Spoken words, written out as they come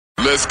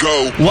Let's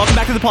go. Welcome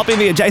back to the Pop In,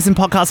 the adjacent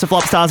podcast of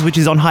Flopstars, which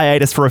is on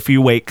hiatus for a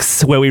few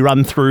weeks, where we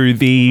run through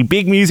the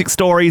big music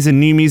stories and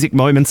new music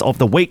moments of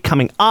the week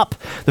coming up.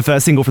 The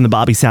first single from the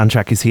Barbie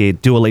soundtrack is here,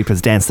 Dua Lipa's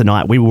Dance the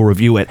Night. We will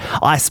review it.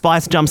 Ice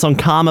Spice jumps on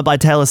Karma by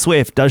Taylor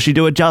Swift. Does she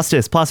do it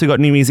justice? Plus, we've got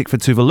new music for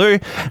Tove Lo,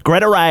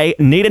 Gretta Ray,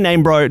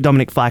 Needanamebro,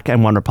 Dominic Fike,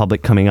 and One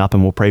Republic coming up,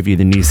 and we'll preview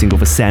the new single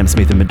for Sam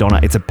Smith and Madonna.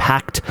 It's a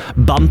packed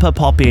bumper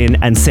Pop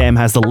In, and Sam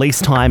has the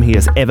least time he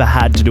has ever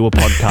had to do a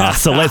podcast,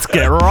 so let's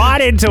get right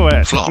into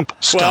it.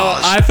 Flopstars. Well,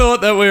 I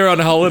thought that we were on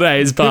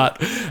holidays, but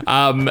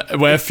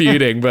we're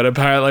feuding, but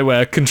apparently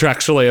we're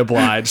contractually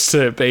obliged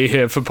to be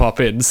here for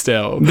Pop-In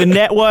still. The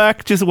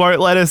network just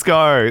won't let us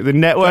go. The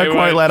network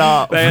won't let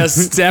up. They are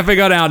stepping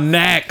on our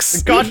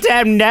necks.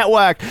 Goddamn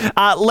network.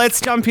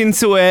 Let's jump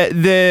into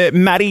it. The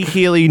Matty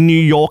Healy New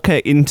Yorker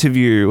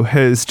interview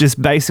has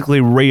just basically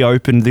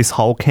reopened this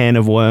whole can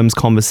of worms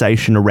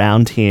conversation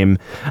around him,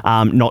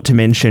 not to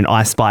mention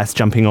Ice Spice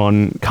jumping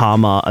on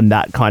Karma and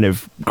that kind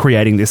of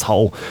creating this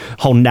whole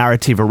narrative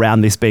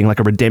around this being like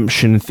a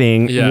redemption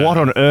thing. Yeah. What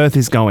on earth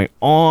is going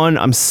on?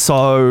 I'm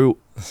so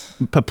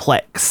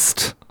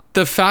perplexed.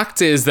 The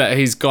fact is that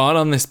he's gone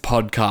on this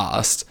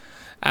podcast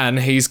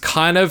and he's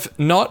kind of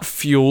not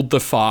fueled the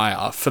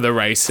fire for the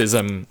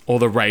racism or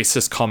the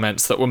racist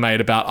comments that were made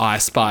about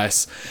Ice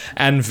Spice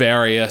and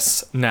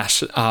various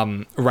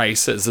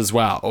races as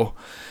well.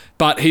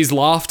 But he's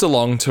laughed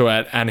along to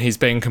it and he's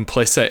been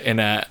complicit in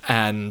it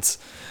and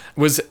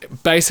was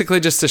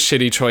basically just a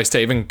shitty choice to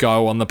even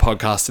go on the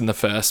podcast in the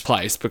first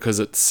place because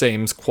it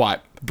seems quite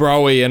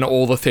bro-y and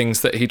all the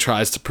things that he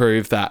tries to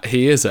prove that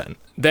he isn't.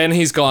 Then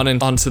he's gone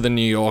onto the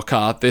New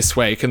Yorker this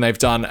week and they've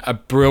done a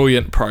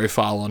brilliant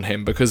profile on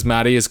him because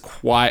Matty is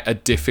quite a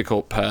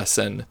difficult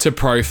person to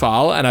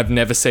profile and I've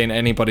never seen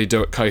anybody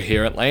do it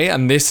coherently,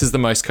 and this is the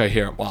most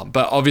coherent one.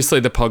 But obviously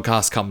the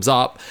podcast comes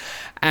up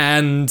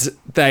and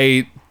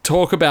they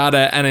talk about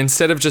it, and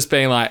instead of just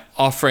being like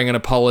offering an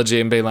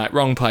apology and being like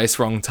wrong place,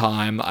 wrong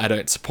time, I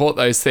don't support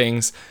those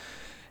things,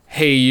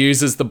 he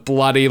uses the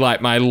bloody,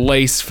 like, my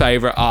least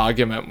favorite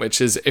argument,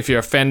 which is if you're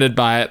offended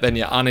by it, then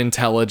you're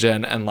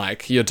unintelligent and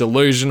like you're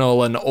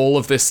delusional and all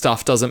of this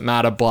stuff doesn't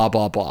matter, blah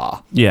blah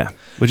blah. Yeah,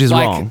 which is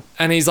wrong.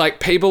 And he's like,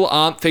 people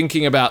aren't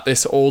thinking about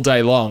this all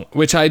day long,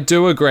 which I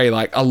do agree.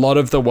 Like, a lot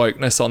of the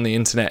wokeness on the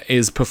internet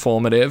is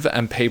performative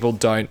and people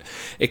don't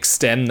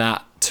extend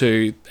that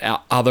to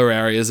other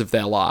areas of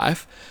their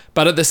life.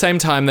 But at the same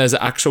time, there's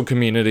actual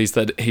communities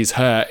that he's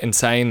hurt in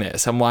saying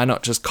this, and why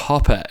not just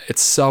cop it?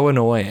 It's so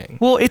annoying.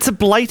 Well, it's a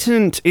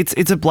blatant,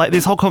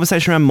 this whole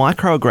conversation around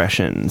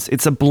microaggressions.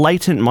 It's a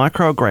blatant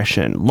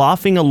microaggression.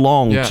 Laughing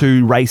along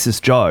to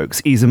racist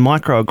jokes is a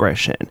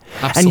microaggression.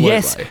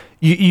 Absolutely.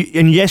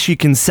 And yes, you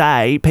can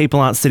say people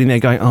aren't sitting there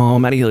going, oh,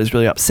 Matty Healy's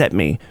really upset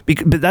me.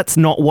 But that's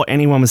not what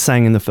anyone was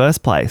saying in the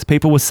first place.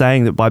 People were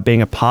saying that by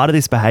being a part of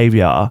this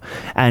behaviour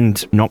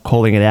and not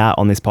calling it out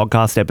on this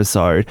podcast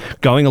episode,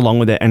 going along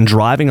with it and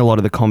driving a lot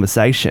of the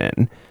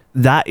conversation,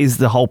 that is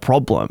the whole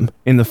problem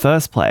in the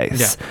first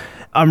place. Yeah.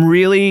 I'm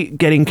really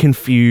getting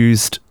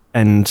confused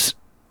and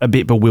a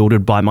bit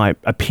bewildered by my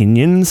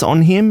opinions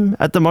on him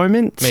at the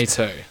moment. Me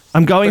too.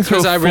 I'm going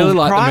through a I really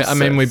like the. I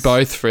mean, we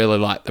both really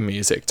like the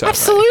music, don't we?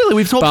 Absolutely,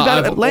 we've talked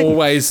about it at length. I've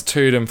always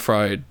toed and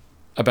froed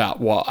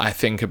about what I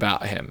think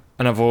about him,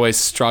 and I've always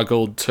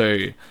struggled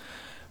to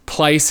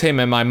place him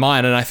in my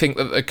mind. And I think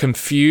that the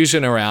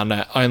confusion around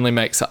it only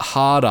makes it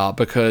harder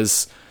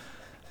because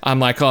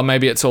I'm like, oh,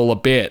 maybe it's all a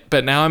bit.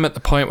 But now I'm at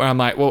the point where I'm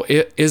like, well,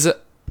 if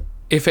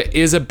it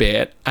is a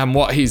bit, and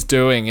what he's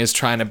doing is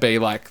trying to be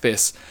like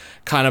this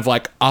kind of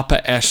like upper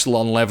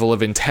echelon level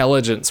of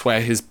intelligence, where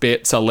his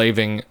bits are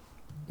leaving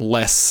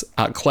less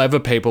clever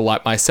people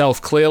like myself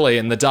clearly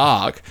in the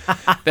dark,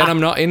 then I'm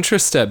not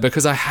interested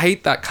because I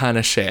hate that kind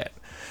of shit.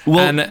 Well,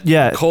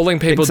 and calling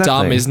people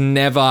dumb is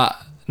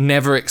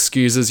never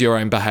excuses your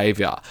own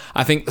behavior.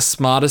 I think the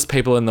smartest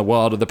people in the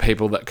world are the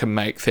people that can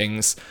make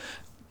things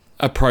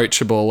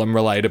approachable and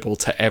relatable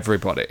to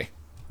everybody.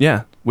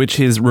 Yeah, which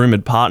his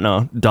rumoured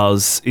partner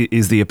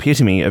is the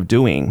epitome of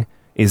doing.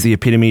 Is the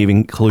epitome of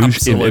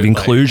inclusion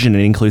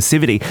and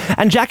inclusivity.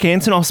 And Jack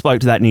Antonoff spoke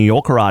to that New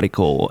Yorker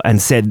article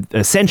and said,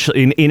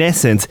 essentially, in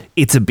essence,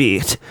 it's a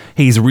bit.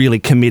 He's really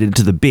committed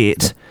to the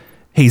bit.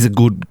 He's a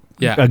good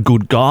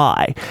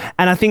guy.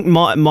 And I think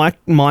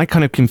my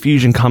kind of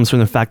confusion comes from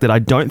the fact that I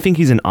don't think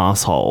he's an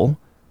asshole.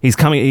 He's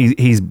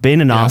been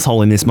an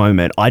asshole in this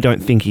moment. I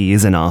don't think he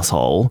is an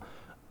asshole.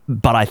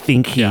 But I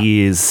think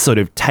he is sort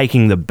of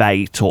taking the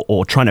bait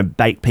or trying to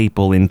bait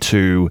people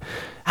into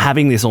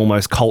having this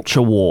almost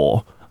culture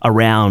war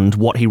around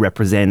what he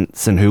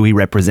represents and who he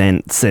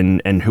represents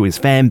and who his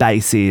fan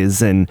base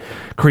is, and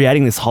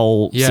creating this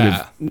whole sort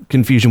of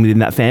confusion within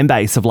that fan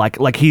base of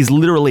like he's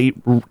literally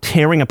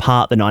tearing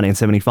apart the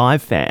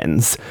 1975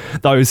 fans,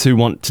 those who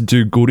want to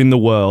do good in the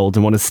world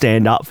and want to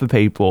stand up for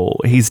people.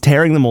 He's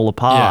tearing them all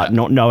apart,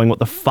 not knowing what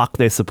the fuck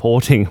they're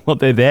supporting, what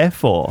they're there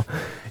for.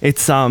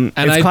 It's and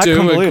I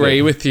do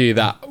agree with you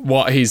that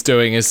what he's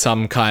doing is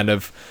some kind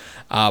of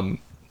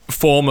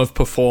form of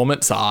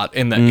performance art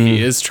in that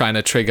he is trying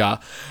to trigger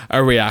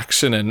a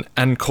reaction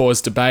and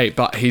cause debate,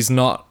 but he's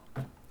not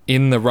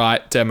in the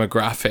right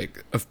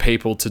demographic of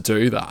people to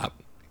do that.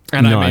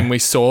 And I mean, we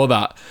saw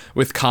that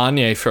with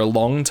Kanye for a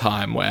long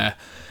time, where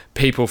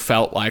people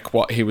felt like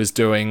what he was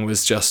doing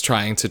was just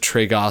trying to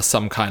trigger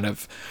some kind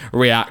of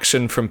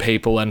reaction from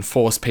people and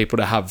force people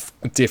to have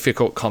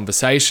difficult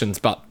conversations.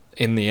 But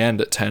in the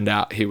end, it turned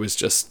out he was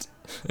just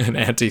an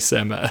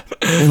anti-Semite.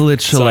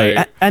 Literally.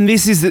 And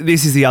this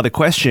is the other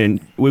question.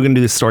 We're going to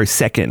do this story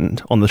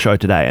second on the show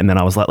today. And then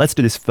I was like, let's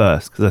do this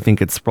first, because I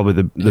think it's probably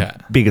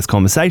the biggest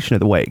conversation of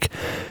the week.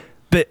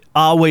 But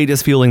are we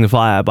just fueling the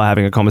fire by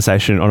having a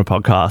conversation on a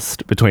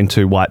podcast between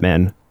two white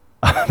men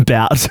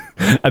about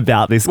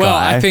this guy? Well,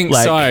 I think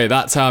so.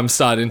 That's how I'm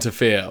starting to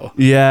feel.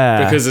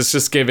 Yeah. Because it's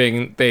just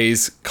giving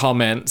these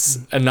comments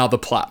another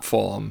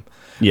platform.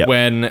 Yep.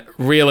 When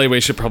really we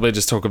should probably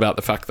just talk about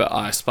the fact that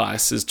Ice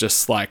Spice is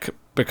just like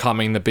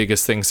becoming the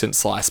biggest thing since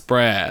sliced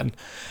bread.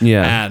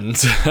 Yeah. And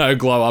her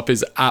glow up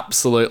is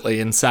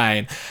absolutely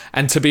insane.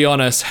 And to be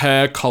honest,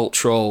 her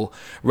cultural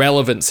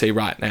relevancy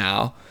right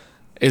now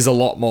is a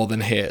lot more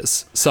than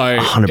his. So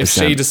 100%. If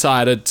she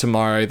decided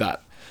tomorrow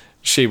that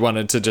she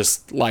wanted to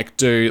just like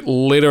do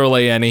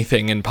literally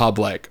anything in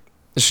public,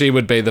 she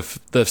would be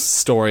the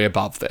story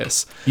above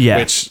this. Yeah.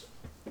 Which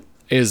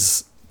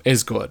is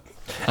good.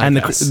 And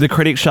the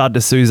critic Shard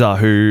D'Souza,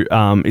 who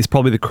is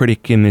probably the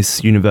critic in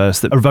this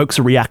universe that evokes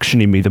a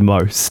reaction in me the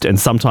most, and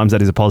sometimes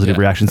that is a positive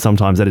reaction,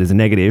 sometimes that is a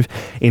negative.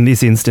 In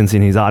this instance,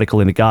 in his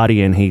article in The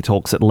Guardian, he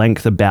talks at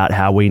length about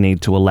how we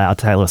need to allow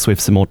Taylor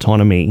Swift some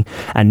autonomy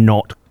and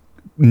not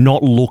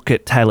look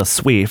at Taylor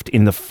Swift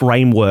in the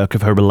framework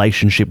of her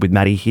relationship with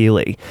Matty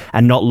Healy,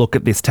 and not look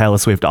at this Taylor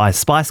Swift Ice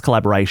Spice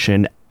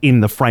collaboration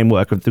in the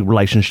framework of the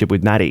relationship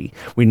with Matty.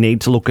 We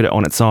need to look at it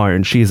on its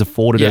own. She has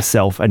afforded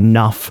herself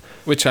enough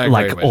which I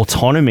agree with.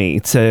 Autonomy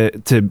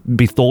to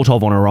be thought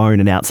of on her own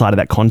and outside of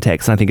that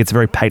context. And I think it's a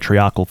very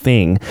patriarchal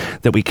thing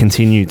that we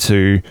continue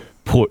to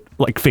put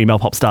like female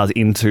pop stars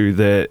into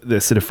the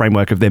sort of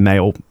framework of their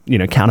male,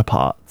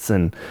 counterparts.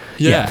 And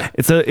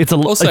it's a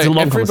also, it's a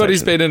long everybody's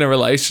conversation. been in a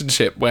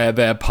relationship where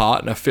their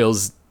partner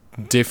feels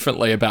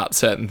differently about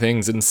certain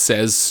things and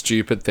says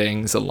stupid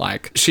things, and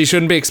like she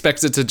shouldn't be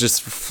expected to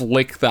just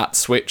flick that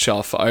switch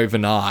off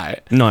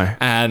overnight. No.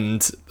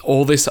 And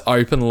all this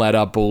open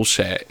letter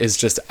bullshit is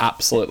just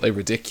absolutely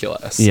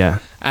ridiculous. Yeah.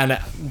 And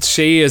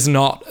she is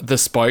not the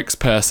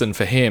spokesperson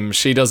for him.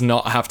 She does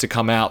not have to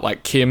come out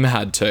like Kim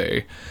had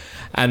to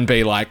and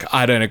be like,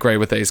 I don't agree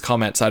with these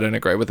comments. I don't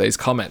agree with these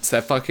comments.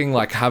 They're fucking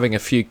like having a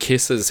few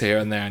kisses here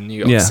and there in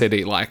New York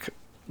City. Like,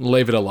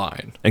 leave it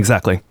alone.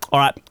 Exactly. All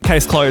right,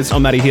 case closed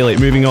on Matty Healy.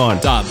 Moving on.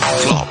 Done.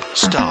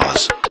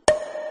 Flopstars.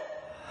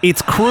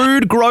 It's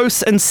crude,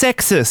 gross and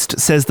sexist,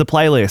 says the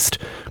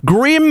playlist.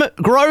 Grim,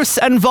 gross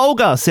and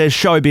vulgar, says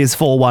Showbiz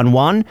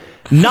 411.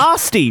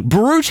 Nasty,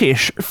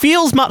 brutish,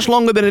 feels much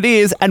longer than it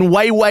is, and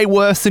way, way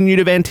worse than you'd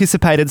have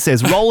anticipated,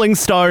 says Rolling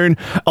Stone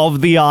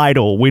of The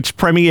Idol, which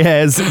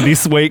premieres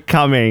this week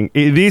coming.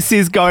 This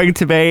is going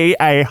to be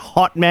a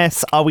hot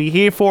mess. Are we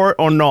here for it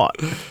or not?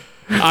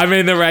 I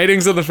mean, the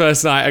ratings of the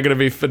first night are going to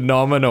be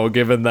phenomenal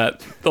given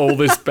that all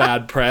this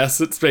bad press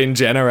it's been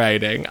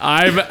generating.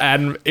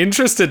 I'm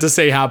interested to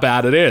see how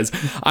bad it is.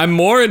 I'm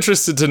more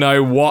interested to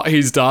know what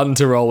he's done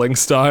to Rolling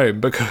Stone,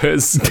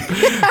 because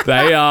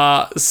they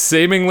are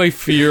seemingly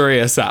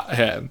furious at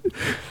him.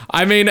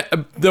 I mean,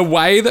 the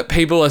way that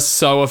people are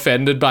so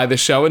offended by the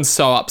show and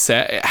so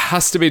upset, it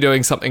has to be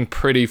doing something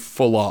pretty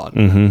full on.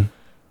 Mm-hmm.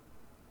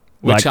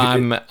 Which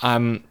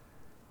I'm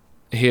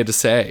here to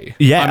see.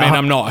 Yeah, I mean,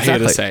 I'm not exactly.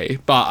 here to see,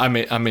 but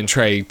I'm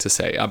intrigued to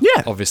see.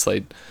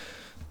 Obviously.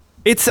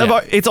 It's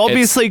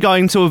obviously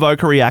going to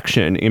evoke a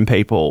reaction in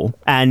people,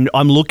 and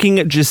I'm looking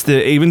at just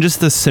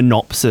the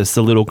synopsis,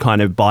 the little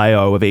kind of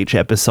bio of each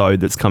episode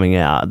that's coming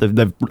out.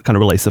 They've kind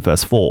of released the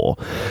first 4.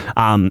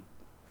 I'm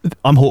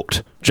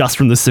hooked just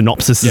from the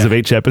synopsises of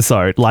each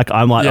episode. Like,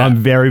 I'm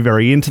very,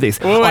 very into this.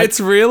 Well, it's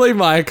really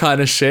my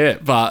kind of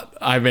shit, but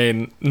I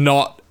mean,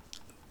 not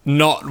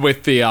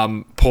with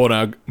the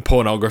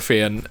pornography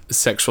and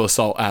sexual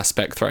assault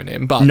aspect thrown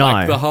in, but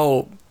like the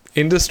whole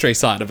industry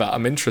side of it,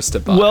 I'm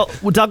interested by. Well,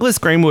 Douglas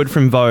Greenwood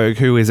from Vogue,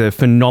 who is a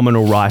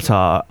phenomenal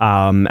writer,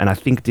 and I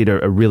think did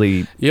a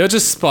really... You're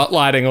just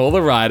spotlighting all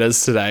the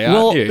writers today,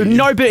 aren't you?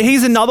 No, but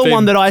he's another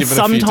one that I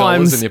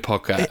sometimes... in your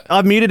pocket.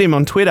 I've muted him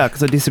on Twitter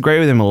because I disagree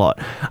with him a lot.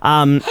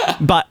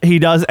 But he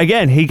does,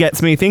 again, he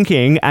gets me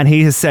thinking, and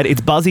he has said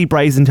it's buzzy,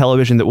 brazen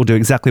television that will do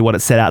exactly what it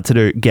set out to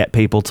do, get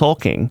people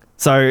talking.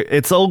 So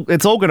it's all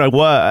going to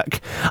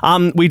work.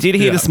 We did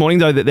hear this morning,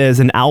 though, that there's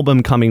an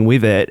album coming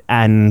with it,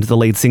 and the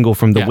lead single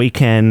from The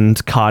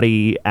Weeknd,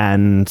 Cardi,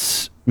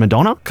 and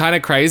Madonna? Kind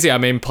of crazy. I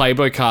mean,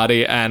 Playboy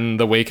Cardi and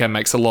The Weeknd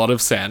makes a lot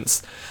of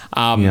sense.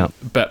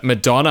 But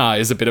Madonna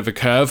is a bit of a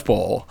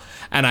curveball.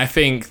 And I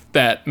think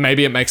that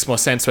maybe it makes more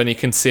sense when you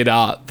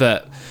consider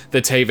that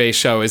the TV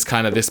show is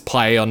kind of this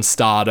play on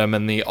stardom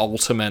and the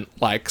ultimate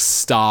like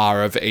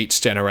star of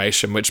each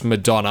generation, which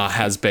Madonna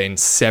has been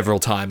several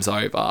times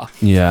over.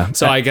 Yeah.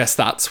 So I guess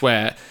that's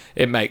where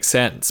it makes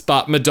sense.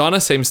 But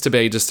Madonna seems to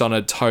be just on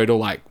a total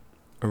like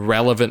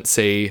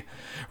relevancy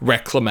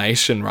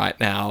reclamation right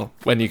now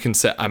when you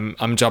consider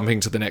I'm jumping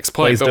to the next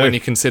point. Please do. When you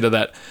consider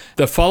that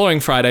the following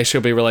Friday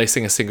she'll be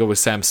releasing a single with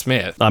Sam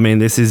Smith. I mean,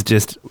 this is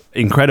just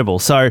incredible.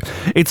 So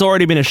it's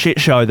already been a shit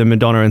show, the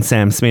Madonna and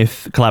Sam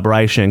Smith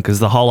collaboration, because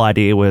the whole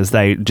idea was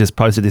they just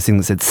posted this thing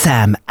that said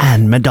Sam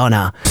and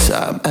Madonna.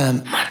 Sam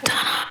and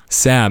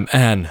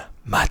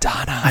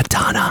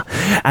Madonna.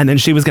 And then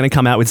she was going to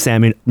come out with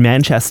Sam in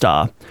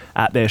Manchester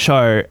at their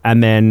show,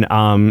 and then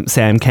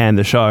Sam canned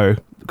the show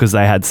because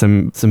they had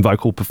some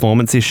vocal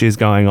performance issues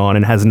going on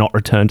and has not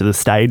returned to the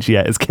stage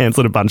yet. Has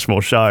cancelled a bunch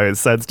more shows.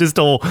 So it's just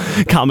all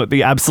come at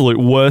the absolute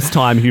worst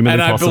time humanly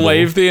possible. And I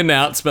believe the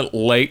announcement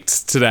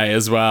leaked today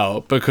as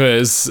well,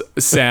 because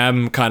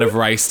Sam kind of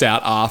raced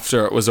out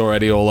after it was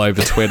already all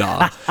over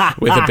Twitter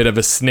with a bit of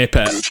a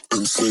snippet.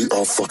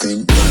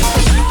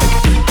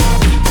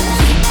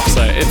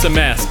 So it's a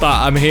mess, but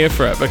I'm here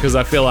for it because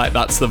I feel like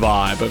that's the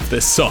vibe of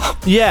this song.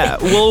 Yeah,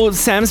 well,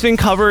 Sam's been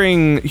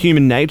covering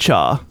Human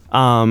Nature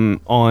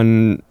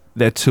on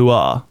their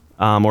tour,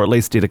 or at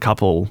least did a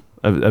couple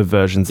of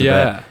versions of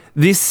it.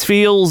 This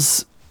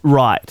feels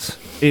right.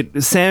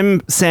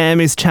 Sam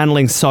is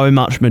channeling so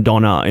much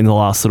Madonna in the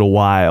last little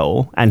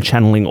while, and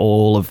channeling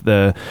all of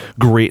the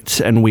grit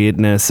and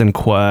weirdness and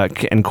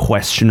quirk and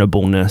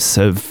questionableness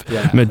of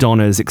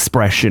Madonna's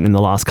expression in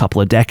the last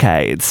couple of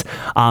decades.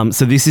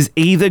 So this is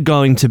either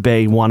going to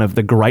be one of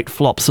the great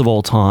flops of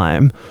all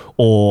time,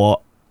 or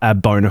a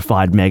bona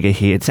fide mega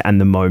hit and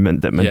the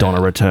moment that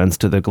Madonna returns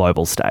to the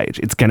global stage.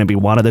 It's going to be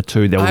one of the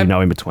two. There will be no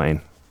in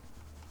between.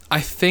 I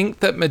think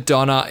that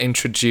Madonna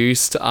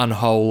introduced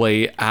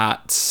Unholy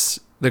at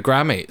the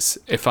Grammys,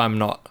 if I'm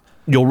not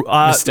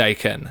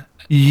mistaken.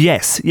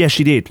 Yes,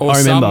 she did. Or I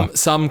remember.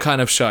 Some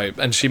kind of show,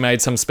 and she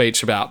made some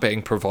speech about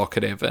being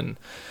provocative, and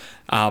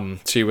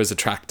she was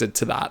attracted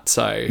to that.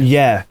 So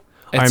yeah,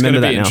 it's going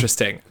to be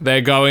interesting.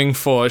 They're going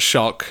for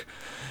shock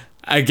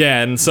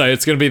again, so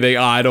it's going to be The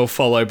Idol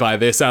followed by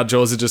this. Our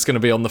jaws are just going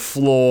to be on the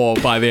floor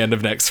by the end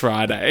of next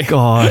Friday.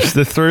 Gosh,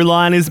 the through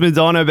line is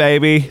Madonna,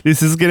 baby.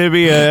 This is going to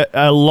be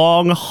a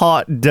long,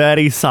 hot,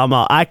 dirty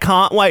summer. I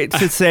can't wait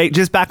to see,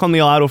 just back on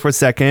The Idol for a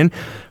second,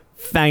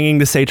 fanging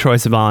to see Troye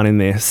Sivan in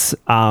this.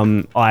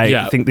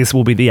 I think this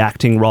will be the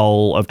acting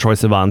role of Troye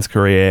Sivan's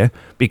career,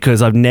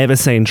 because I've never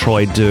seen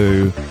Troye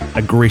do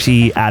a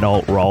gritty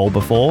adult role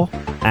before,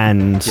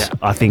 and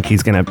I think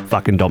he's going to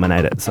fucking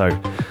dominate it. So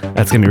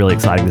that's going to be really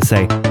exciting to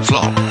see.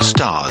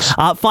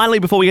 Flopstars. Finally,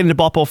 before we get into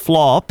Bop or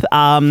Flop,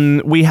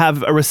 we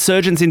have a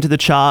resurgence into the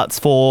charts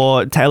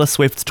for Taylor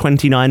Swift's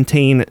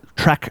 2019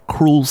 track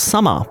Cruel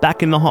Summer,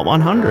 back in the Hot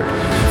 100.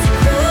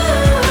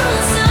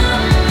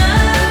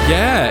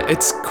 Yeah,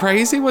 it's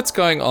crazy what's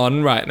going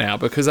on right now,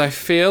 because I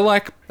feel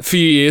like a few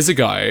years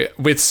ago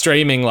with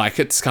streaming, like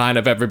it's kind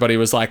of everybody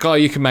was like, oh,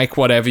 you can make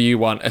whatever you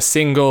want a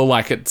single,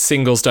 like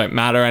singles don't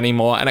matter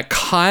anymore. And it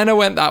kind of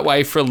went that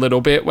way for a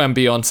little bit when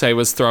Beyonce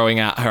was throwing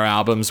out her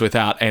albums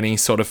without any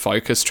sort of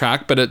focus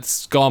track, but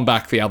it's gone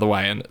back the other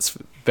way and it's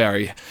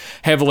very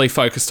heavily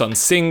focused on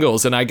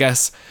singles. And I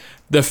guess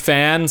the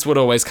fans would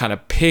always kind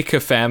of pick a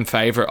fan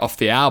favorite off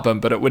the album,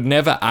 but it would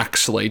never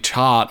actually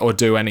chart or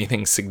do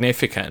anything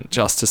significant.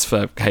 Justice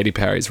for Katy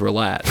Perry's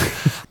Roulette.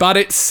 But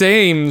it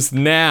seems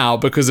now,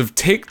 because of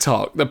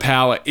TikTok, the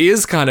power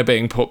is kind of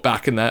being put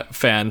back in the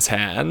fans'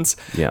 hands.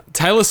 Yeah.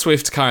 Taylor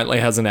Swift currently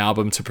has an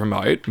album to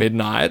promote,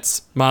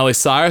 Midnights. Miley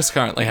Cyrus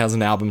currently has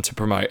an album to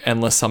promote,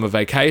 Endless Summer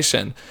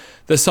Vacation.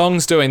 The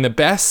songs doing the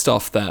best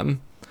off them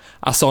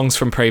are songs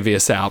from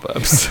previous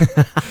albums.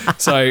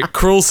 So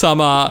Cruel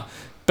Summer,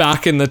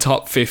 back in the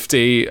top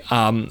 50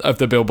 of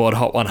the Billboard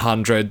Hot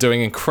 100,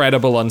 doing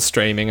incredible on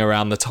streaming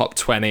around the top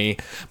 20.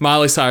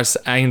 Miley Cyrus'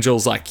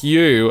 Angels Like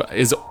You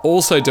is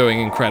also doing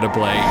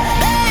incredibly.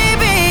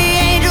 Baby,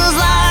 angels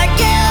like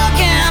you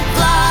can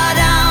fly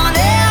down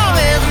here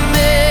with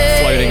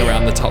me. Floating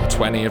around the top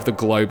 20 of the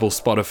global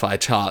Spotify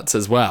charts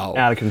as well.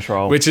 Out of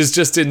control. Which is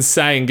just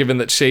insane, given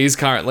that she's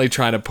currently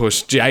trying to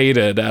push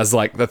Jaded as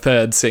like the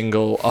third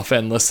single off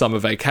Endless Summer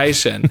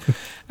Vacation.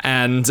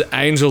 And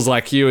Angels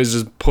Like You is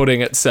just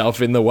putting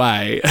itself in the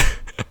way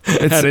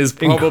and is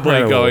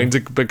probably going to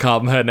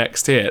become her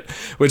next hit,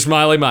 which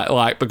Miley might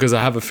like, because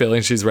I have a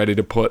feeling she's ready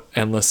to put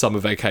Endless Summer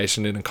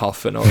Vacation in a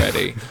coffin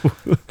already.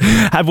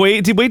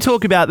 Did we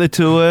talk about the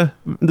tour,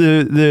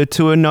 the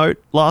tour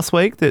note last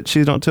week, that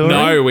she's not touring?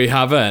 No, we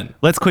haven't.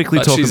 Let's quickly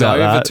talk about that. She's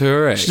over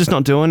touring. She's just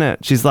not doing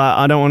it. She's like,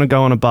 I don't want to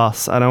go on a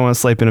bus. I don't want to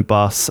sleep in a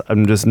bus.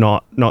 I'm just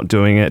not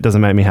doing it. It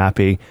doesn't make me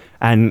happy.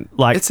 And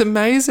like, it's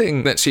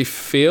amazing that she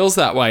feels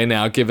that way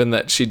now, given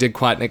that she did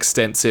quite an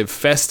extensive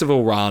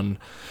festival run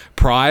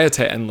prior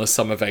to Endless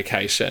Summer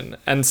Vacation,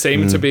 and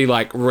seem to be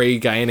like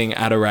regaining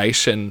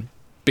adoration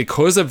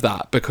because of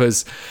that,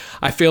 because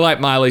I feel like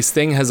Miley's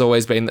thing has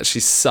always been that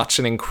she's such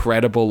an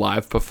incredible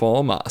live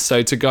performer.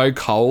 So to go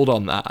cold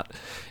on that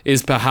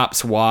is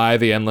perhaps why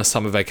the Endless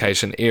Summer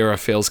Vacation era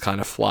feels kind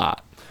of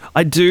flat.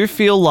 I do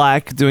feel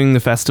like doing the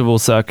festival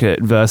circuit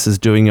versus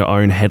doing your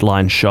own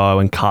headline show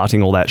and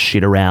carting all that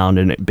shit around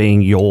and it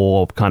being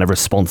your kind of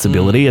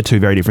responsibility are two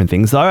very different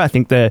things, though. I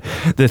think the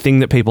thing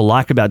that people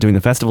like about doing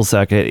the festival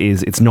circuit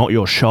is it's not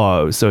your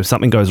show. So if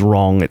something goes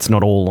wrong, it's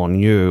not all on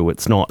you.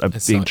 It's not a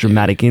big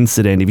dramatic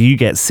incident. If you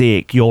get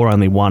sick, you're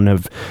only one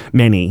of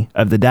many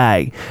of the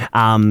day.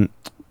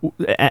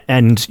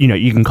 And, you know,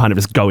 you can kind of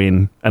just go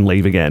in and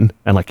leave again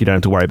and, like, you don't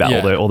have to worry about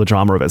all the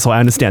drama of it. So I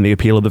understand the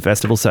appeal of the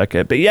festival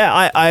circuit. But,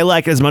 yeah, I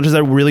like, as much as I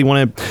really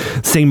want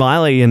to see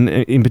Miley, and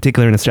in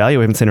particular in Australia,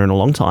 we haven't seen her in a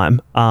long time,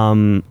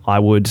 I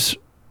would,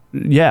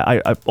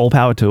 I all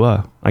power to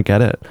her. I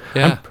get it.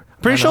 Yeah.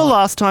 Pretty sure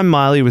last time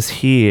Miley was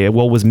here,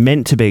 was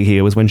meant to be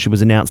here, was when she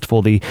was announced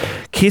for the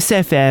Kiss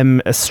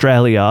FM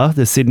Australia,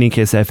 the Sydney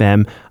Kiss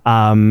FM.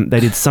 They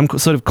did some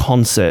sort of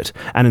concert,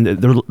 and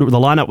the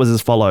lineup was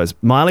as follows: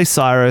 Miley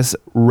Cyrus,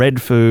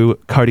 Red Foo,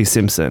 Cody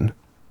Simpson.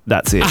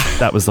 That's it.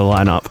 That was the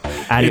lineup.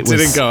 And it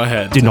didn't go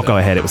ahead. Did not go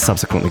ahead. It was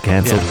subsequently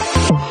cancelled.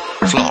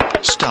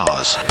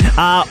 Flopstars.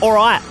 All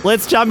right,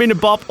 let's jump into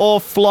Bop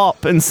or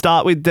Flop and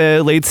start with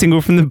the lead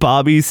single from the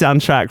Barbie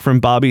soundtrack from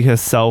Barbie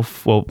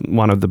herself, well,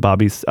 one of the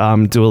Barbies,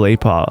 Dua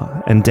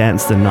Lipa, and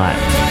Dance the Night.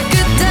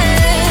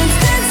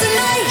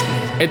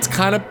 It's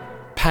kind of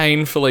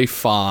painfully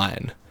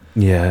fine.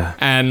 Yeah.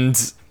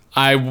 And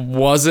I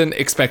wasn't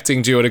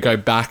expecting Dua to go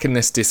back in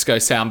this disco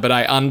sound, but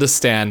I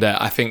understand it.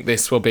 I think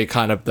this will be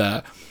kind of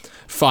the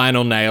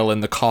final nail in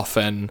the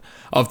coffin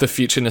of the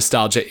future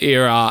nostalgia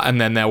era,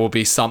 and then there will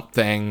be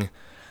something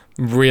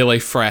really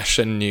fresh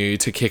and new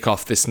to kick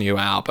off this new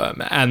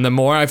album. And the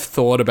more I've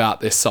thought about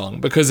this song,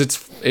 because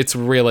it's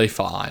really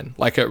fine,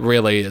 like it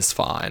really is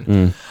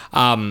fine.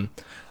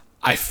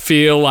 I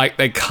feel like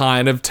they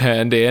kind of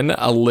turned in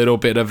a little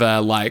bit of a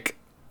like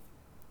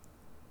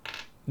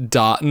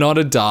not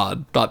a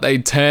dud, but they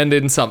turned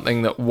in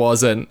something that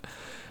wasn't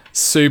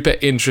super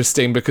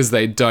interesting because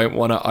they don't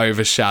want to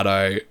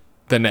overshadow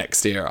the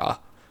next era.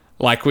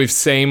 Like, we've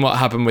seen what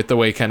happened with The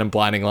Weeknd and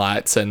Blinding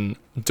Lights and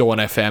Dawn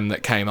FM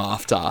that came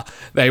after.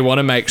 They want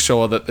to make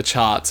sure that the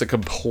charts are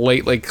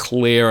completely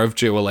clear of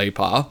Dua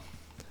Lipa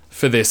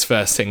for this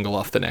first single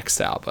off the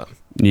next album.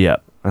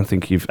 Yep. I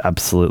think you've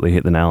absolutely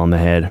hit the nail on the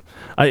head.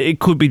 It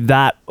could be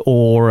that,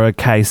 or a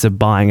case of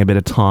buying a bit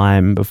of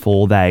time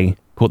before they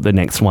put the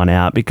next one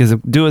out, because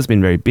Dua's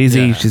been very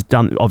busy. Yeah. She's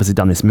obviously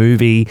done this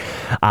movie.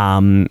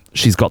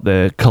 She's got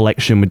the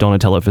collection with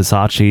Donatella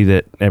Versace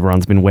that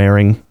everyone's been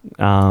wearing.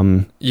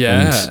 And,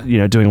 you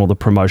know, doing all the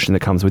promotion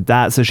that comes with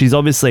that. So she's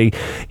obviously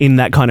in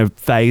that kind of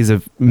phase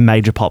of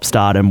major pop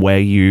stardom where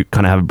you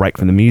kind of have a break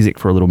from the music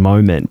for a little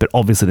moment. But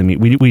obviously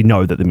we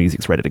know that the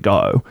music's ready to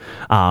go.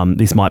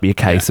 This might be a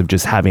case of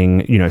just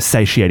having, you know,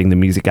 satiating the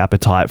music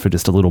appetite for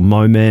just a little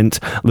moment,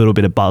 a little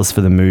bit of buzz for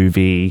the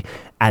movie,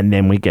 and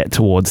then we get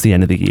towards the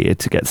end of the year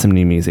to get some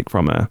new music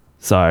from her.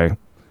 So, I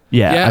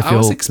feel I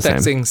was the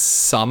expecting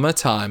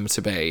summertime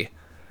to be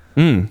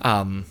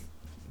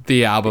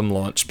the album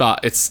launch,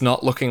 but it's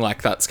not looking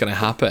like that's going to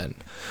happen.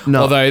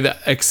 No. Although the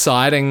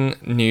exciting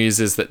news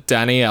is that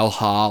Danny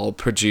Elhal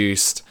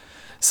produced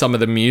some of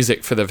the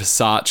music for the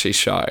Versace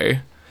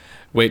show,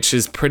 which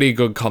is pretty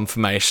good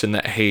confirmation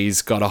that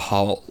he's got a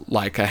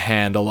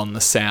handle on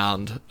the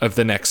sound of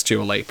the next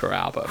Dua Lipa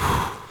album,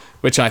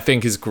 which I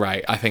think is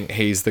great. I think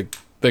he's the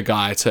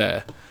guy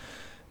to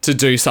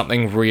do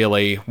something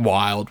really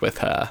wild with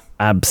her.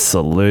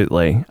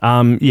 Absolutely.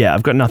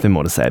 I've got nothing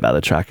more to say about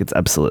the track. It's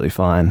absolutely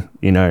fine.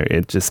 You know,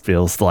 it just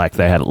feels like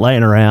they had it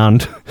laying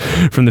around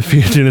from the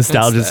future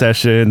nostalgia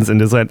sessions and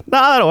just went,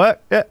 that'll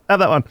work. Yeah, have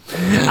that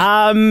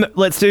one.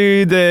 Let's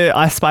do the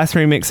Ice Spice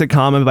remix of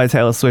Karma by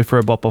Taylor Swift for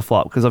a Bop or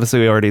Flop, because obviously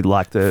we already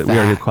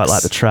quite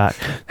like the track.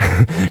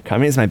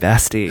 Karma is my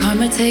bestie.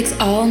 Karma takes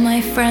all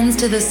my friends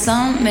to the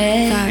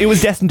summit. It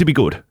was destined to be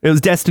good. It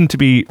was destined to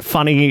be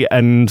funny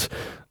and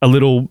a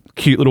little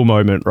cute little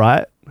moment,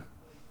 right?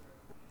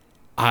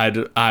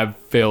 I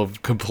feel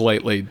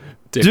completely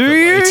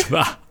differently to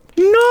that.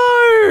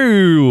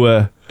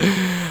 No!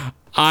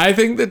 I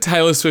think that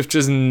Taylor Swift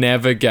just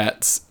never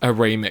gets a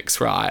remix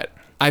right.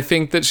 I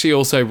think that she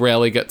also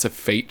rarely gets a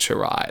feature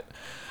right.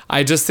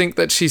 I just think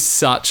that she's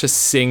such a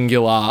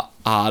singular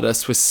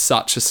artist with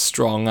such a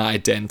strong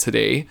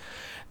identity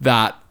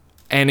that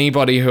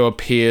anybody who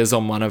appears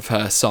on one of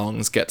her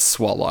songs gets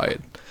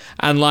swallowed.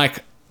 And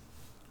like,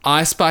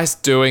 Ice Spice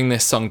doing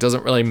this song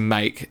doesn't really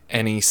make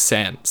any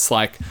sense.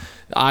 Like,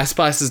 Ice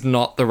Spice is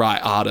not the right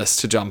artist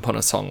to jump on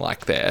a song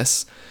like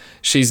this.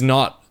 She's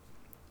not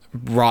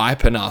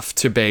ripe enough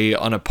to be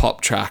on a pop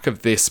track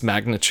of this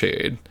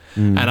magnitude.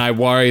 And I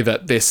worry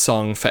that this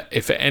song,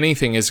 if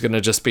anything, is going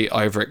to just be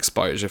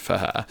overexposure for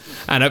her.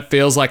 And it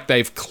feels like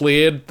they've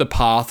cleared the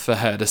path for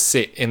her to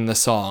sit in the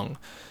song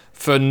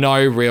for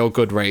no real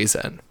good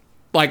reason.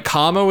 like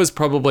Karma was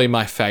probably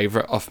my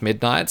favorite off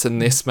Midnights,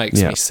 and this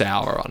makes me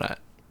sour on it.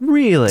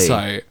 Really?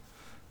 So,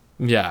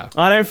 yeah.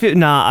 I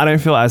don't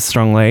feel as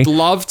strongly.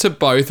 Love to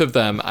both of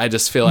them. I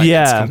just feel like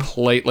it's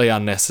completely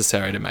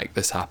unnecessary to make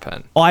this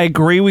happen. I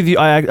agree with you.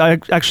 I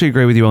actually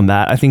agree with you on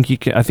that. I think you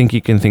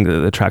can think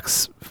that the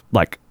track's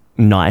like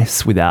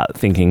nice without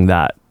thinking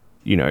that,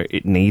 you know,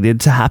 it needed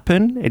to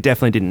happen. It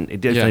definitely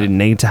didn't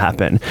need to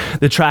happen.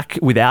 The track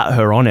without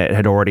her on it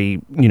had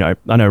already, you know,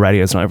 I know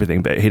radio's not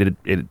everything, but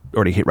it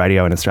already hit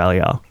radio in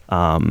Australia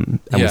and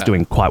was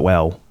doing quite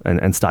well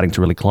and starting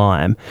to really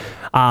climb.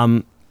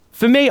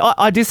 For me,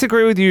 I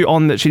disagree with you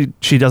on that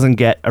she doesn't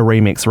get a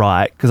remix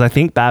right, because I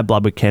think Bad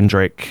Blood with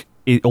Kendrick,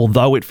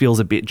 although it feels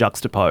a bit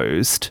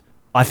juxtaposed,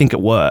 I think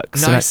it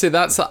works. No, see,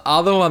 that's the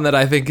other one that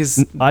I think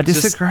is I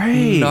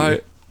disagree.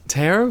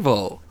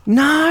 Terrible.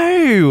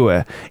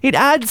 No, it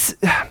adds.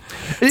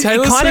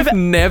 Taylor Swift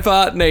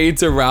never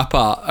needs a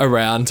rapper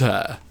around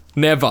her.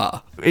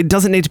 Never. It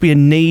doesn't need to be a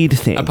need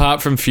thing.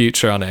 Apart from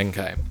Future on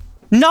Endgame.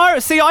 No,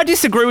 see, I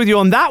disagree with you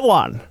on that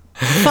one.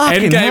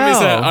 Fucking Endgame hell. is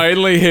the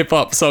only hip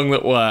hop song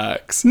that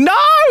works.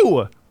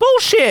 No,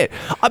 bullshit.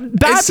 Bad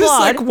It's just Blood.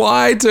 like,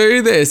 why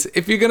do this?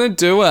 If you're gonna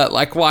do it,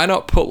 like, why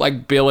not put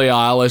like Billie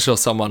Eilish or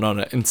someone on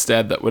it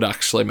instead that would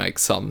actually make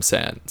some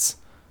sense?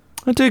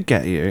 I do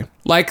get you.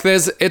 Like,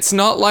 it's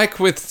not like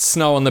with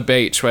Snow on the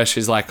Beach where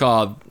she's like,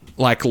 oh,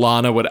 like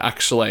Lana would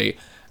actually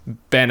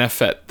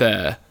benefit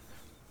the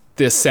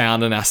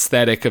sound and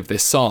aesthetic of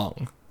this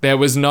song. There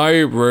was no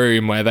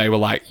room where they were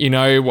like, you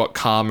know what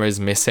Karma is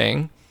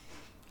missing?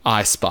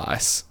 Ice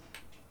Spice.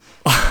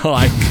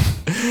 Like,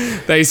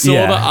 they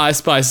saw the Ice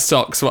Spice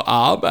stocks were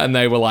up and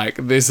they were like,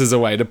 this is a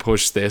way to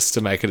push this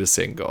to make it a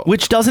single.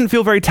 Which doesn't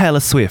feel very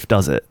Taylor Swift,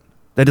 does it?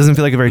 That doesn't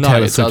feel like a very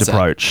Taylor Swift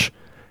approach.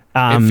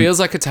 It feels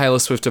like a Taylor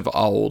Swift of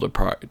old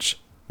approach.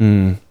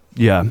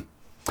 Yeah.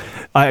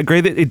 I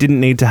agree that it didn't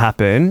need to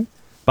happen,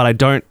 but I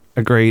don't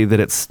agree that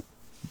it's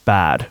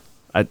bad.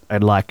 I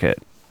like it.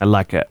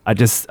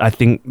 I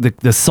think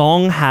the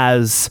song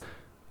has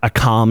a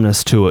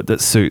calmness to it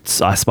that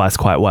suits Ice Spice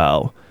quite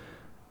well.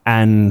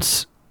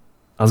 And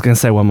I was going to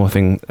say one more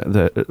thing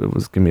that it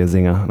was going to be a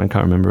zinger, and I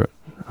can't remember it.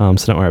 So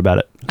don't worry about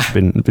it. It's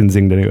been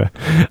zinged anyway.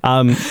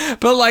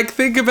 But like,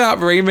 think about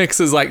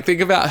remixes. Like,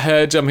 think about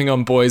her jumping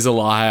on Boys a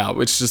Liar,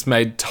 which just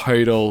made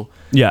total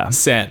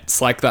sense.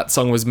 Like, that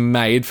song was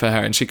made for her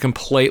and she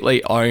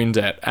completely owned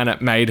it and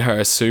it made her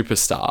a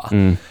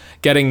superstar.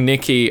 Getting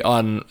Nicki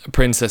on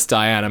Princess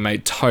Diana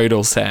made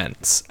total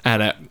sense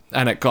and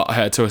it got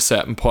her to a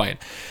certain point.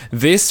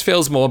 This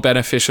feels more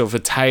beneficial for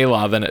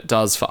Taylor than it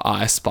does for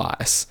Ice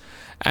Spice.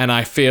 And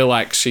I feel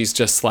like she's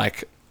just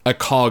like a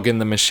cog in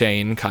the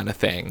machine kind of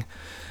thing.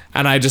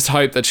 And I just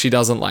hope that she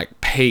doesn't like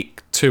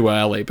peak too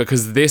early,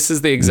 because this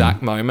is the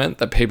exact moment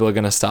that people are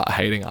going to start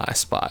hating Ice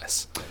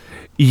Spice.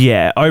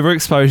 Yeah,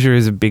 overexposure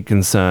is a big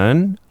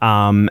concern.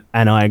 And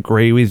I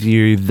agree with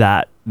you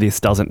that this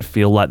doesn't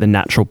feel like the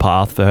natural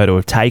path for her to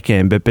have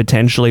taken, but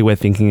potentially we're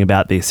thinking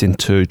about this in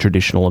too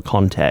traditional a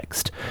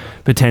context.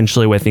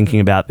 Potentially we're thinking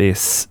about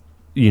this,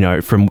 you know,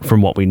 from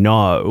what we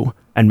know,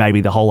 and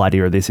maybe the whole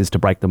idea of this is to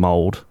break the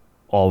mold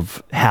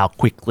of how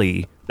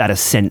quickly that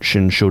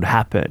ascension should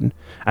happen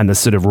and the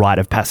sort of rite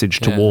of passage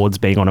towards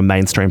being on a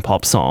mainstream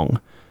pop song.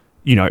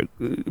 You know,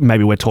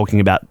 maybe we're talking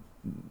about,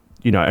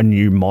 you know, a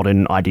new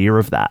modern idea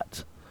of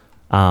that.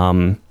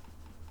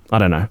 I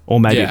don't know. Or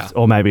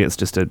maybe it's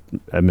just a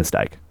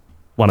mistake.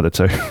 One of the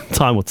two.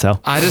 Time will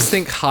tell. I just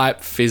think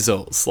hype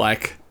fizzles.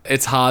 Like,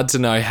 it's hard to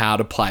know how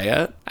to play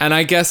it. And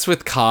I guess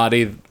with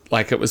Cardi,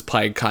 like, it was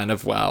played kind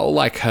of well.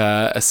 Like,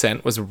 her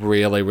ascent was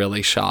really,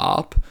 really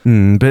sharp.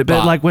 But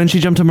like when she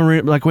jumped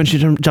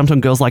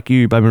on Girls Like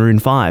You by Maroon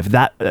 5,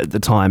 that at the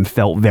time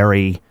felt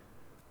very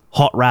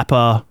hot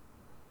rapper,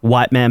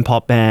 white man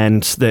pop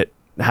band that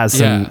has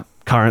some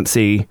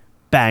currency.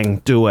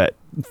 Bang, do it.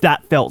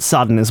 That felt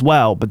sudden as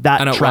well, but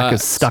that track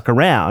has stuck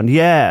around.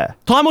 Yeah.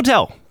 Time will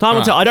tell.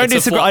 I don't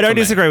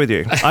disagree with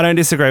you. I don't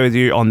disagree with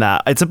you on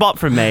that. It's a bop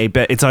from me,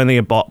 but it's only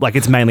a bop. Like,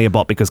 it's mainly a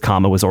bop because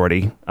Karma was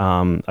already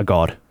a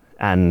god.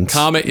 And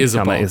Karma is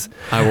a bop.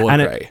 I will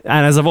agree.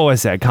 And as I've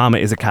always said, Karma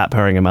is a cat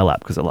purring in my lap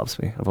because it loves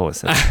me. I've always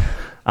said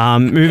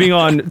moving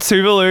on,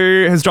 Tove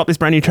Lo has dropped this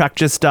brand new track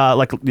just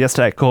like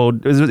yesterday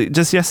called, was it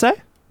just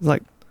yesterday?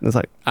 It was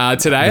like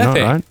today, I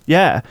think. Right?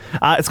 Yeah.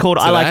 It's called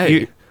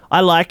today. I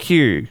Like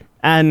You.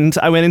 And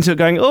I went into it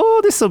going,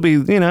 oh, this will be,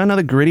 you know,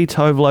 another gritty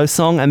Tove Lo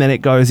song. And then it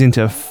goes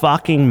into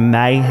fucking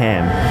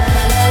mayhem.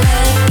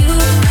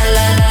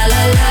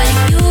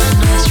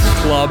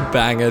 Club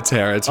banger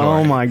territory.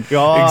 Oh my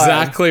God.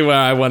 Exactly where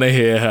I want to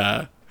hear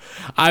her.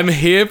 I'm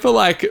here for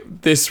like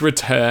this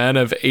return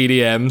of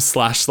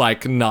EDM /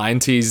 like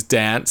 90s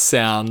dance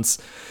sounds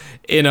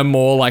in a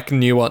more like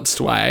nuanced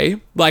way.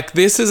 Like,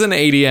 this is an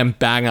EDM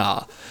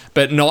banger,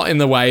 but not in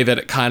the way that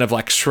it kind of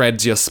like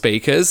shreds your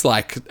speakers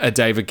like a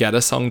David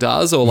Guetta song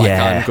does or like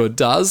I'm Good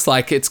does.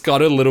 Like, it's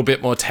got a little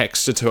bit more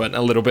texture to it and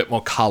a little bit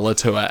more color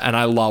to it, and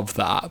I love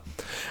that.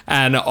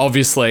 And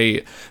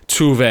obviously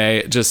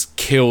Tove just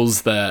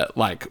kills the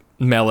like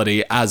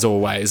melody as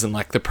always, and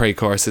like the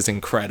pre-chorus is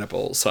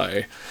incredible.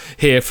 So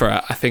here for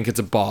it. I think it's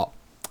a bop.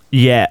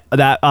 Yeah,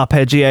 that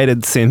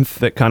arpeggiated synth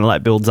that kind of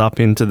like builds up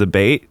into the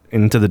beat,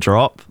 into the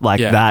drop,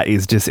 like that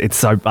is just, it's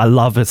so, I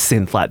love a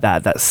synth like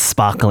that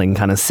sparkling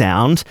kind of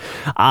sound.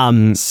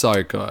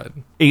 So good.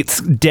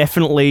 It's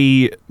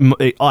definitely,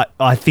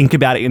 I think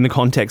about it in the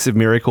context of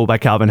Miracle by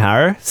Calvin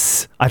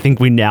Harris. I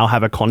think we now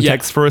have a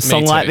context for a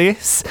song like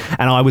this.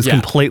 And I was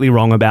completely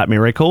wrong about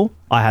Miracle.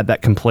 I had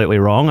that completely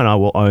wrong, and I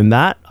will own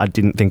that. I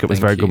didn't think it was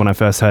very good when I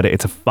first heard it.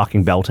 It's a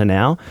fucking belter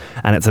now,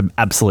 and it's an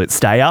absolute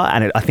stayer.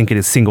 And I think it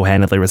is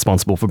single-handedly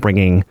responsible for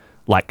bringing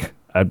like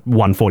a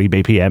 140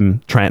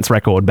 BPM trance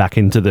record back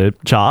into the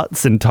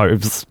charts, and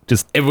Tove's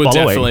just it would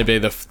following. Definitely be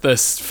the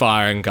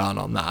firing gun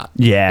on that.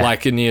 Yeah.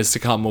 Like in years to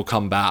come, we'll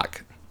come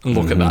back and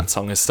look at that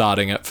song as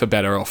starting it for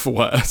better or for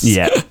worse.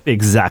 Yeah,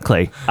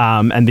 exactly.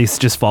 And this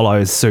just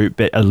follows suit,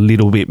 but a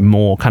little bit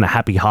more kind of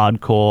happy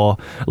hardcore,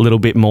 a little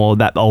bit more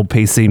that old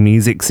PC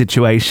music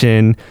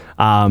situation.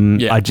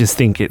 I just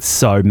think it's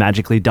so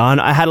magically done.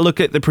 I had a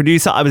look at the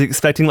producer. I was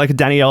expecting like a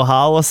Danielle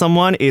Hall or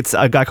someone. It's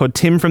a guy called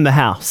Tim from The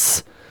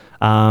House.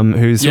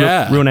 Whose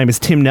real name is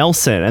Tim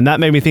Nelson, and that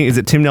made me think, is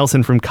it Tim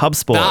Nelson from Cub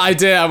Sport? I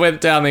did. I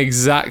went down the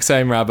exact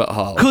same rabbit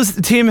hole. Because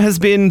Tim has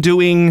been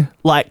doing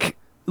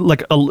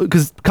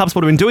because Cub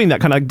Sport have been doing that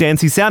kind of like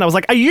dancey sound. I was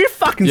like, are you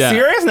fucking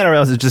serious? And then I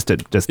realized it's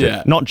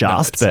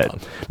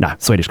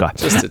Swedish guy.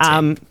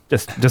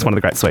 Just one of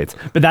the great Swedes.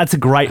 But that's a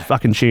great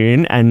fucking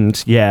tune,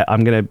 and yeah,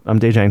 I'm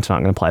DJing tonight.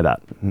 I'm gonna play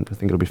that. I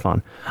think it'll be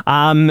fun.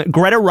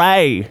 Gretta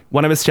Ray,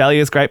 one of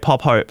Australia's great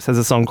pop hopes, has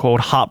a song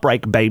called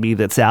Heartbreak Baby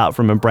that's out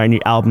from a brand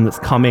new album that's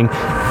coming.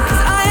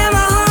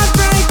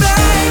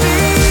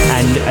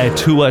 And a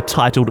tour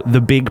titled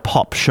The Big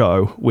Pop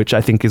Show, which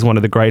I think is one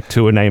of the great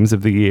tour names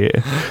of the year.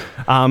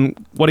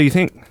 What do you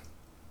think?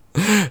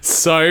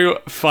 So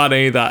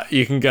funny that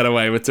you can get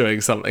away with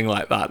doing something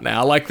like that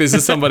now. Like, this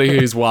is somebody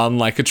who's won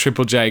like a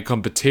Triple J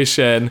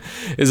competition,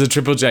 is a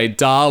Triple J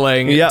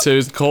darling. Yep.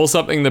 To call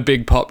something the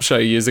Big Pop Show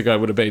years ago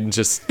would have been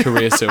just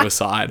career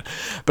suicide.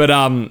 But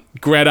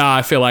Gretta,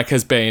 I feel like,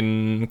 has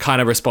been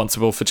kind of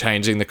responsible for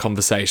changing the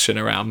conversation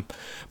around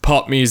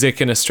pop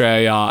music in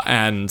Australia,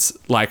 and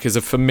like is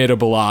a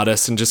formidable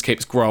artist and just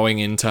keeps growing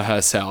into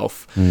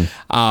herself. And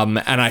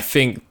I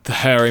think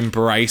her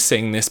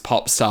embracing this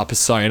pop star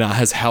persona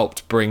has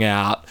helped bring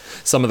out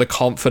some of the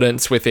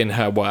confidence within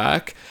her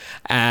work,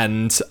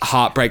 and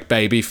Heartbreak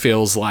Baby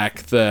feels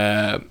like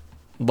the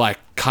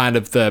kind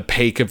of the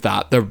peak of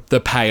that,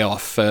 the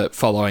payoff for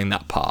following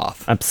that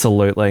path.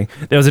 Absolutely.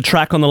 There was a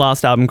track on the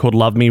last album called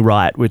Love Me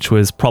Right, which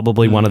was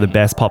probably one of the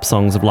best pop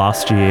songs of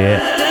last year.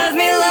 Love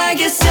me like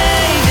you say.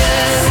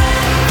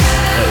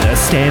 A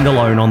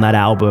standalone on that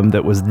album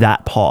that was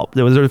that pop.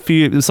 There was a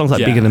few songs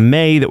like Bigger Than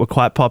Me that were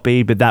quite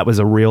poppy, but that was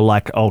a real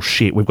like, oh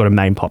shit, we've got a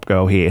main pop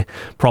girl here.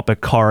 Proper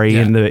Corey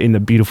in the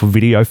beautiful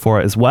video for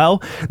it as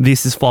well.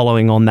 This is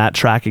following on that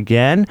track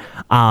again.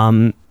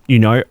 You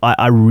know,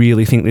 I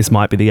really think this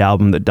might be the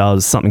album that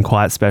does something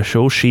quite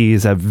special. She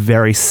is a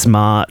very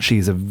smart,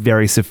 she's a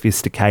very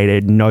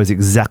sophisticated, knows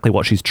exactly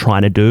what she's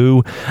trying to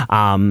do,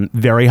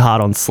 very hard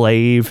on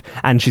sleeve,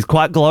 and she's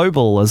quite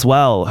global as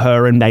well.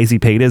 Her and Maisie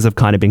Peters have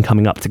kind of been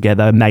coming up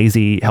together.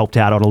 Maisie helped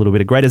out on a little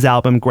bit of Gretta's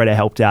album. Gretta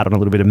helped out on a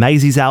little bit of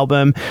Maisie's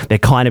album. They're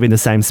kind of in the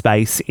same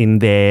space in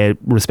their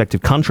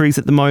respective countries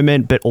at the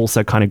moment, but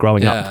also kind of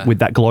growing up with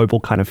that global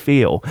kind of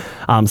feel.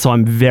 So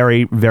I'm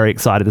very, very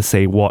excited to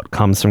see what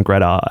comes from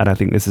Gretta. And I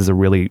think this is a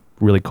really,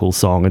 really cool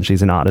song, and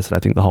she's an artist that I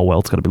think the whole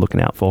world's got to be looking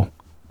out for.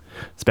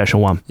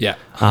 Special one. Yeah,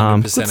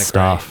 100% good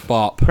stuff.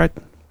 Bop. Great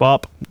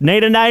bop.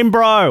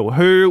 Needanamebro,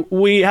 who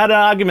we had an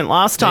argument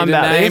last time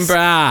about this.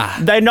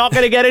 They're not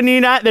going to get a new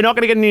name. They're not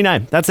going to get a new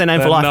name. That's their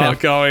name for life now. They're not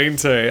going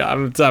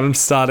to. I'm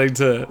starting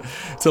to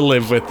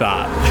live with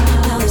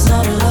that. There's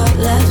not a lot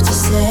left to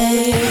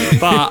say.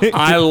 But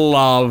I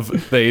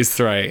love these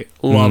three.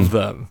 Love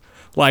them.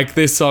 Like,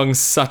 this song's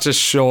such a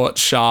short,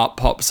 sharp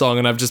pop song,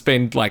 and I've just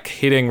been like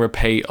hitting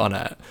repeat on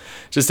it.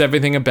 Just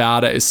everything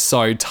about it is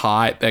so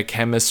tight. Their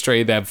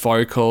chemistry, their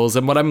vocals,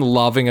 and what I'm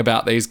loving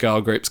about these girl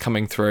groups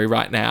coming through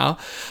right now.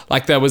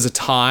 Like, there was a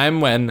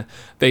time when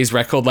these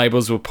record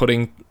labels were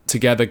putting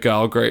together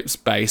girl groups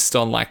based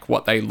on like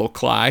what they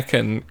look like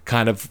and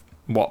kind of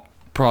what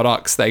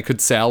products they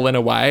could sell in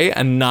a way,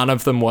 and none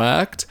of them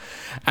worked.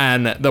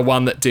 And the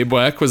one that did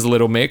work was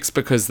Little Mix,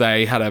 because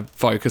they had a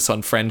focus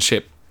on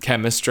friendship,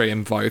 chemistry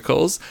and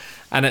vocals.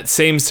 And it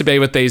seems to be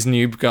with these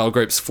new girl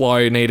groups,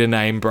 Flow,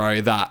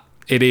 Needanamebro, that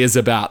it is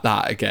about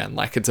that again.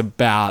 Like, it's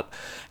about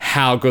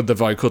how good the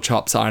vocal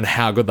chops are and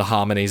how good the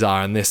harmonies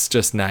are, and this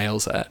just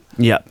nails it.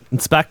 Yeah,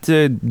 it's back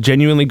to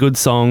genuinely good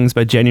songs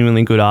by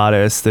genuinely good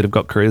artists that have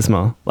got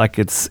charisma. Like,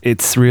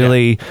 it's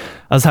really...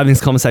 I was having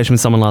this conversation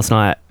with someone last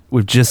night.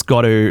 We've just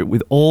got to,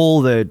 with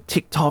all the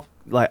TikTok,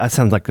 like, I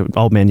sound like an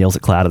old man yells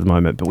at cloud at the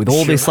moment, but with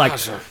all this like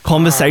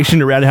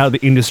conversation around how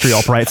the industry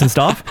operates and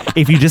stuff,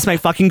 if you just make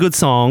fucking good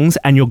songs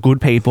and you're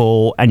good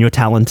people and you're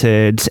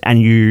talented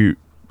and you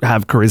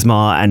have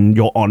charisma and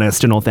you're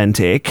honest and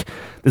authentic,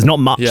 there's not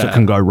much that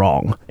can go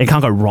wrong. It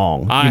can't go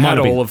wrong. I had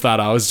all of that.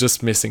 I was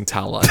just missing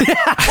talent.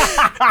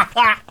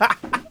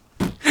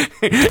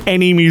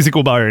 Any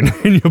musical bone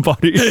in your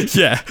body.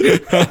 Yeah.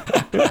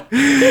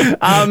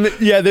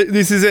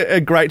 This is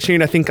a great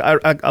tune. I think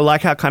I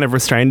like how kind of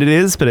restrained it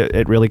is, but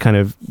it really kind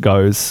of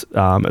goes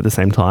at the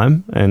same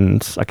time,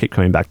 and I keep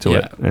coming back to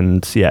it.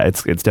 And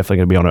it's definitely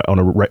going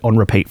to be on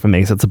repeat for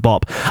me, so it's a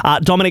bop.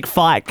 Dominic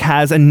Fike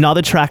has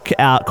another track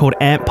out called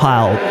Ant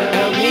Pile.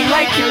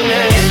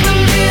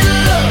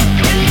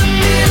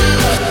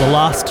 The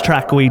last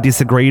track we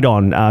disagreed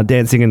on,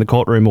 Dancing in the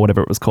Courtroom or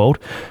whatever it was called.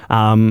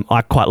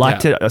 I quite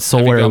liked it. I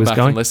saw where it was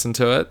going. And listened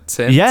to it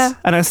since? Yeah,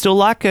 and I still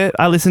like it.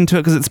 I listened to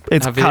it because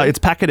it's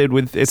packeted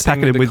with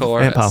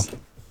Ant Pile.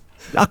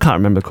 I can't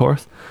remember the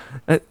chorus.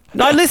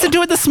 I listened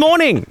to it this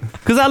morning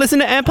because I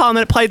listened to Ant Pile and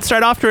then it played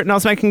straight after it, and I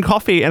was making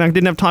coffee and I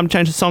didn't have time to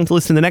change the song to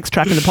listen to the next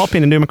track and to pop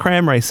in and do my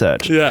cram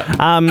research.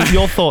 Yeah.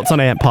 Your thoughts on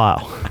Ant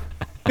Pile?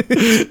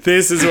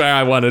 This is where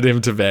I wanted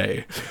him to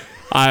be.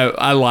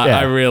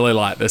 I really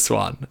like this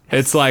one.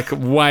 It's like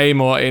way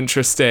more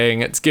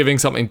interesting. It's giving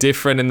something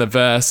different in the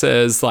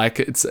verses. Like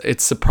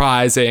it's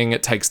surprising.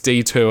 It takes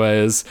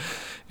detours.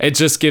 It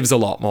just gives a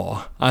lot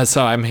more.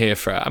 So I'm here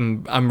for it.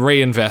 I'm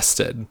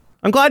reinvested.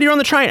 I'm glad you're on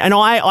the train. And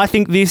I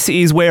think this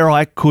is where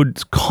I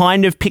could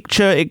kind of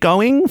picture it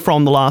going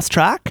from the last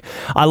track.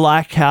 I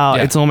like how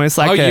it's almost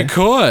like you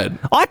could.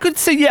 I could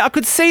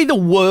see the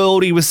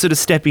world he was sort of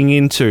stepping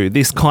into,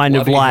 this kind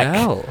of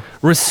like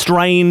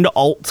restrained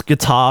alt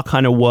guitar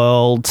kind of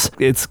world.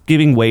 It's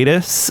giving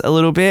Wheatus a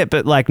little bit,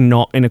 but like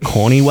not in a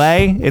corny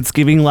way. It's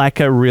giving like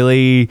a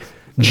really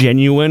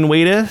genuine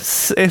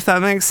Wheatus, if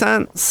that makes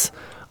sense.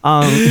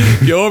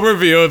 Your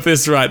review of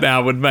this right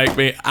now would make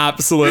me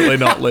absolutely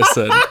not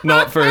listen.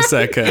 Not for a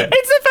second.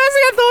 It's the first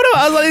thing I thought of.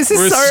 I was like, this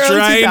is restrained so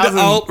early 2000s.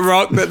 alt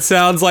rock that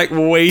sounds like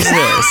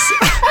Wheatus.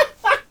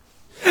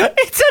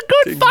 It's a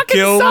good fucking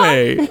Kill song.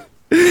 me.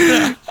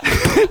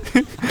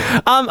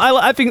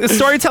 I think the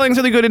storytelling's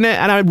really good in it,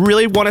 and I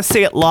really want to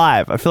see it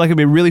live. I feel like it'd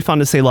be really fun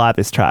to see live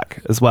this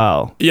track as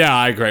well. Yeah,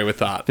 I agree with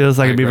that. Feels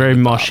like it'd be very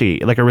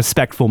moshy, like a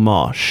respectful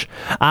mosh.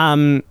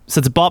 So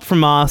it's a bop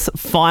from us.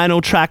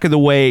 Final track of the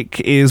week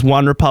is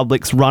One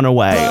Republic's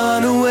Runaway.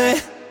 Run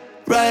away,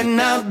 right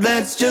now,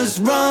 let's just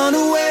run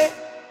away.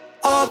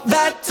 All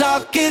that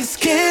talk is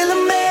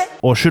killing me.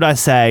 Or should I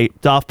say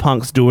Daft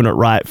Punk's Doing It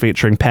Right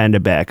featuring Panda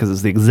Bear, because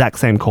it's the exact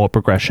same chord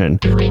progression.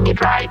 Doing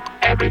it right,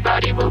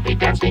 everybody will be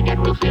dancing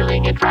and we're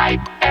feeling it right.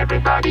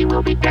 Everybody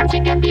will be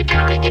dancing and be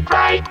feeling it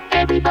right.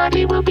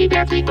 Everybody will be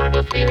dancing and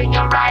we're feeling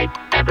alright.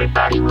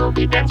 Everybody will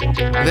be dancing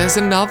tonight. There's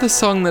another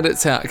song that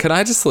it's out. Can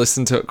I just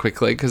listen to it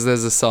quickly? Because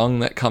there's a song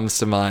that comes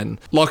to mind.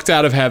 Locked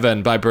Out of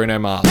Heaven by Bruno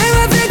Mars. Maybe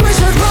I think we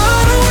should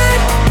run away.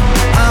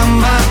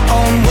 I'm my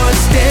own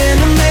worst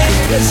enemy.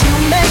 'Cause you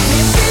make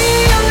me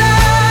feel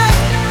like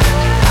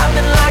I've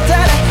been locked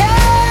out of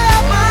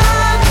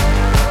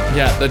heaven.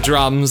 Yeah, the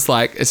drums,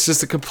 like, it's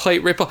just a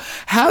complete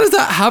rip-off. How does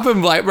that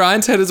happen? Like,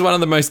 Ryan Tedder's one of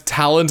the most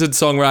talented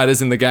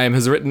songwriters in the game,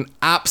 has written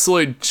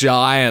absolute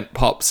giant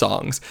pop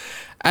songs.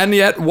 And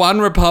yet, One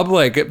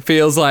Republic, it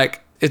feels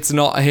like it's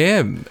not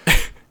him.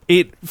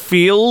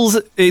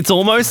 It's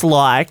almost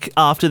like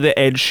after the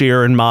Ed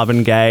Sheeran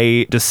Marvin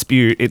Gaye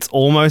dispute, it's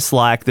almost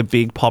like the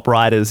big pop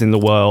writers in the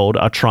world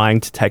are trying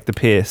to take the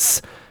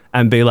piss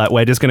and be like,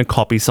 we're just going to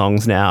copy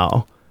songs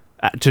now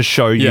to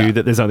show you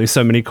that there's only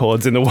so many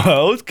chords in the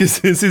world, because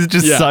this is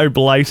just so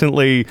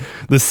blatantly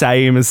the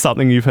same as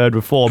something you've heard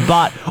before.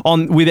 But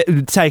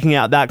with taking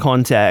out that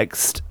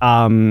context,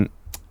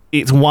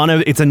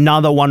 it's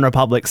another One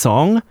Republic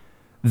song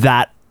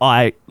that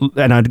I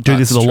do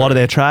this with a lot of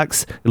their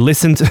tracks.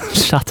 Listen to,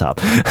 shut up.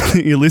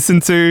 You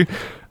listen to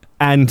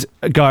and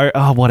go,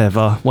 oh,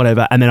 whatever.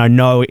 And then I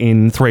know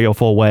in 3 or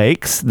 4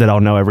 weeks that I'll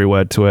know every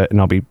word to it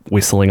and I'll be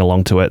whistling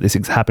along to it. This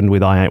happened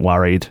with I Ain't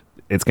Worried.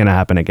 It's going to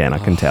happen again, I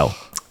can tell.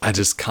 I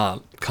just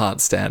can't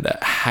stand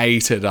it.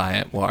 Hated I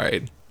Ain't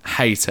Worried.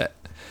 Hate it.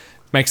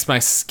 Makes my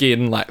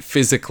skin like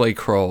physically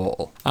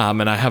crawl.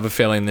 And I have a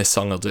feeling this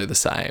song will do the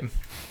same.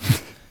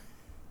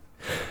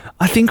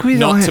 I think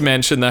Not to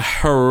mention the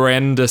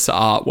horrendous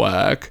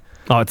artwork.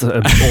 Oh, it's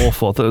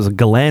awful. I thought it was a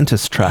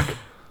Galantis track.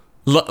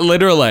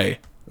 Literally.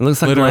 It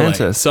looks like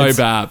Galantis. So it's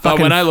bad. But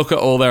when I look at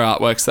all their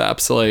artworks,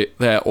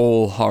 they're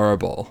all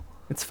horrible.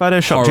 It's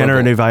Photoshop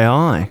generative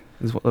AI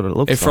is what it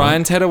looks like. If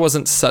Ryan Tedder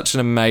wasn't such an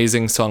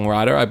amazing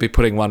songwriter, I'd be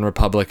putting One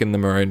Republic in the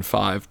Maroon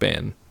 5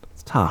 bin.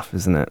 It's tough,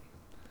 isn't it?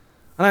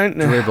 I don't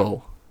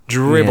know.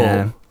 Dribble.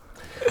 Yeah.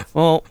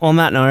 Well, on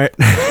that note,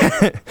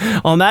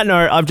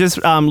 I've just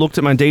looked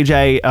at my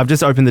DJ. I've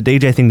just opened the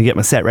DJ thing to get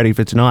my set ready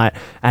for tonight.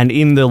 And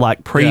in the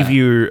like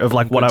preview of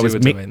like what I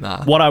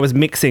was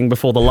mixing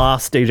before the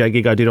last DJ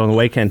gig I did on the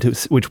weekend,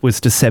 which was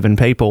to 7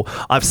 people,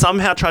 I've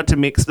somehow tried to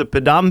mix the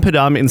Padum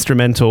Padum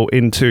instrumental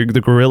into the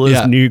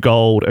Gorillaz' New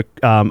Gold a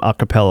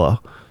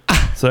cappella.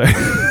 So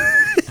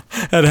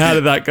And how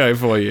did that go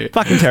for you?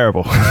 Fucking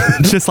terrible.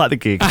 Just like the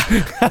gig.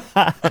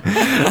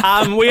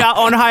 We are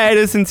on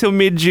hiatus until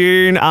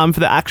mid-June for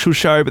the actual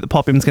show, but the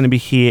pop-in's going to be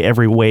here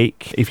every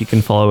week. If you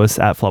can follow us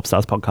at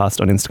Flopstars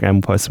Podcast on Instagram,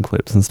 we'll post some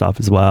clips and stuff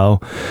as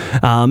well.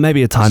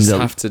 Maybe a time Just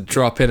have to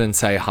drop in and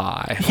say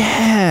hi.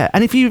 Yeah.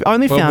 And if you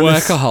only We're found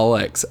this...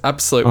 workaholics.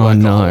 Absolute Oh,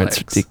 workaholics. no, it's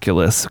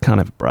ridiculous. Can't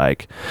have a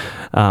break.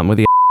 With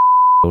the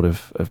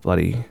of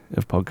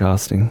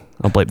podcasting.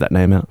 I'll bleep that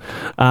name out.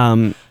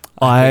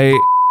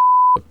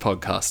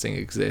 Podcasting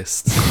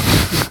exists.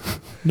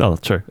 No,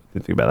 true.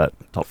 Didn't think about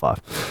that. Top five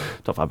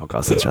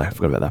podcasts in Australia. I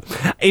forgot about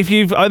that. If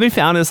you've only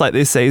found us like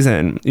this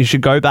season, you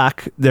should go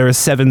back. There are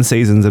 7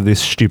 seasons of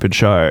this stupid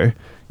show.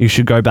 You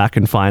should go back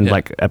and find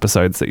like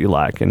episodes that you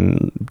like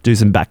and do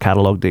some back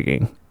catalogue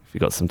digging if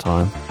you've got some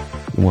time.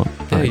 You want?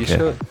 Yeah, you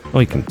should.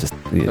 Or you can just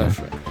Yeah,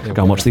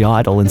 go and watch The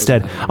Idol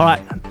instead. All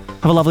right.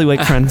 Have a lovely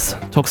week, friends.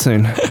 Talk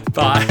soon.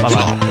 Bye.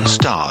 Bye-bye.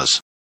 Flopstars.